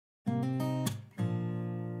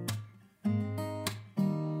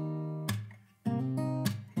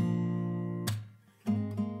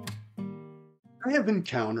I have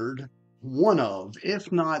encountered one of,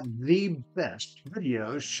 if not the best,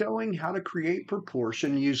 videos showing how to create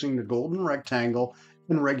proportion using the golden rectangle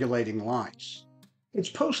and regulating lines. It's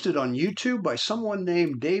posted on YouTube by someone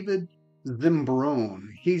named David Zimbrone.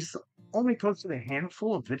 He's only posted a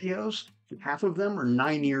handful of videos, half of them are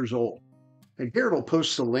 9 years old. And Garrett will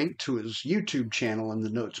post the link to his YouTube channel in the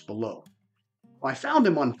notes below. I found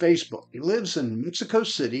him on Facebook. He lives in Mexico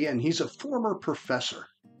City and he's a former professor.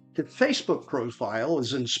 His Facebook profile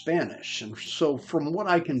is in Spanish, and so from what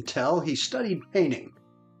I can tell, he studied painting.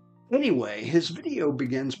 Anyway, his video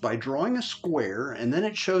begins by drawing a square and then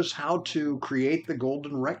it shows how to create the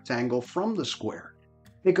golden rectangle from the square.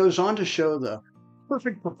 It goes on to show the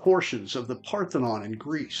perfect proportions of the Parthenon in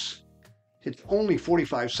Greece. It's only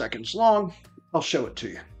 45 seconds long. I'll show it to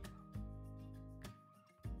you.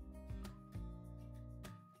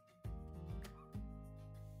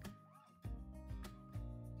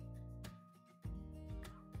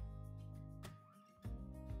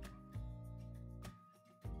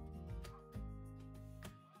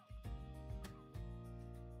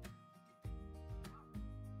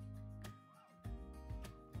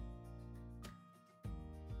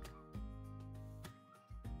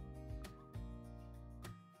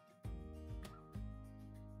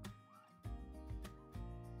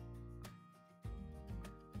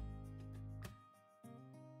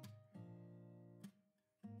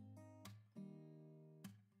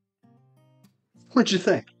 What'd you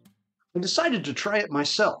think? I decided to try it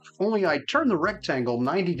myself, only I turned the rectangle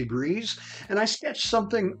 90 degrees and I sketched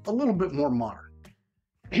something a little bit more modern.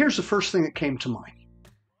 Here's the first thing that came to mind.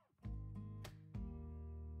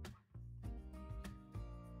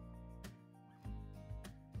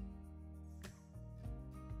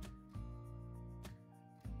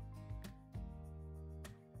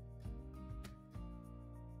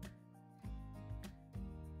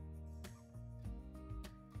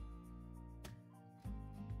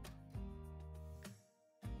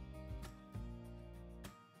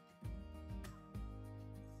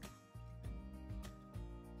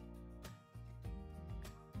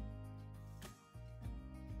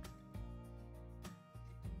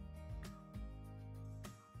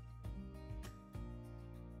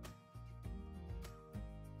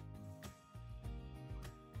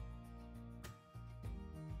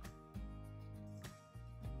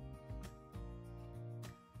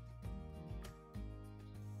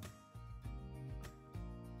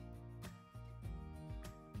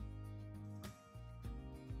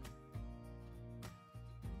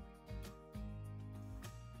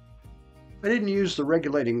 I didn't use the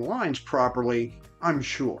regulating lines properly, I'm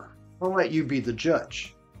sure. I'll let you be the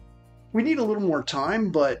judge. We need a little more time,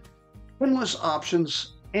 but endless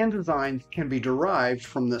options and designs can be derived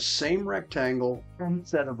from the same rectangle and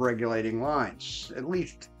set of regulating lines. At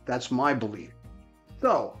least that's my belief.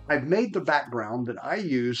 So I've made the background that I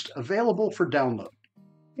used available for download.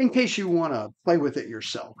 In case you want to play with it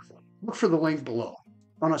yourself, look for the link below.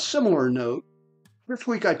 On a similar note, this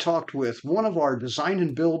week I talked with one of our design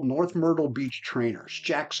and build North Myrtle Beach trainers,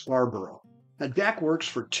 Jack Scarborough. Now, Jack works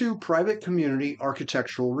for two private community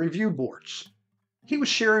architectural review boards. He was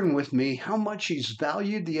sharing with me how much he's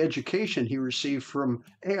valued the education he received from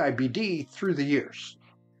AIBD through the years.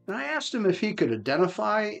 And I asked him if he could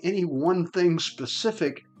identify any one thing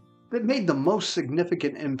specific that made the most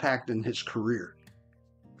significant impact in his career.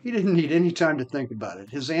 He didn't need any time to think about it.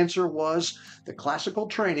 His answer was the classical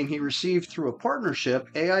training he received through a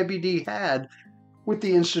partnership AIBD had with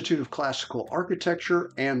the Institute of Classical Architecture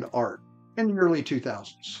and Art in the early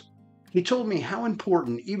 2000s. He told me how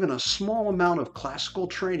important even a small amount of classical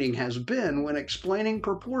training has been when explaining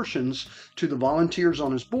proportions to the volunteers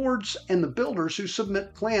on his boards and the builders who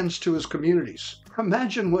submit plans to his communities.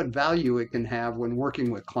 Imagine what value it can have when working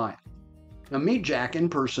with clients. Now, meet Jack in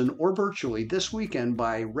person or virtually this weekend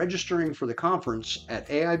by registering for the conference at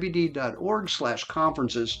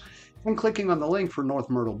aibd.org/conferences and clicking on the link for North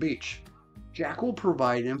Myrtle Beach. Jack will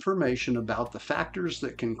provide information about the factors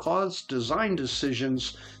that can cause design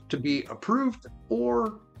decisions to be approved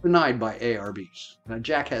or denied by ARBs. Now,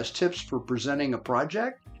 Jack has tips for presenting a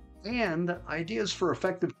project and ideas for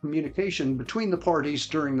effective communication between the parties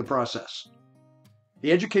during the process.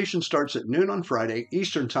 The education starts at noon on Friday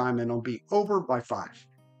Eastern Time and will be over by 5.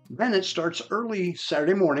 Then it starts early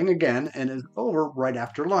Saturday morning again and is over right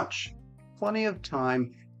after lunch. Plenty of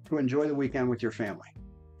time to enjoy the weekend with your family.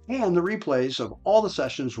 And the replays of all the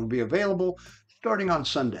sessions will be available starting on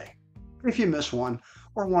Sunday. If you miss one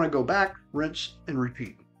or want to go back, rinse and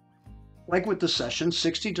repeat. Like with the session,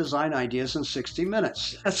 60 design ideas in 60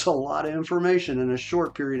 minutes. That's a lot of information in a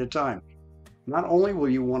short period of time. Not only will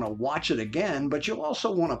you want to watch it again, but you'll also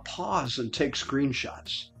want to pause and take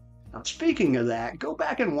screenshots. Now, speaking of that, go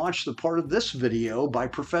back and watch the part of this video by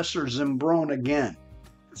Professor Zimbrón again.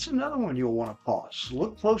 That's another one you'll want to pause.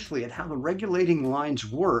 Look closely at how the regulating lines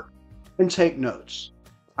work and take notes.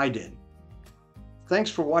 I did. Thanks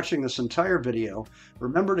for watching this entire video.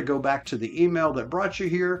 Remember to go back to the email that brought you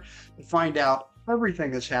here to find out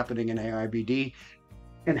everything that's happening in AIBD,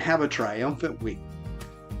 and have a triumphant week.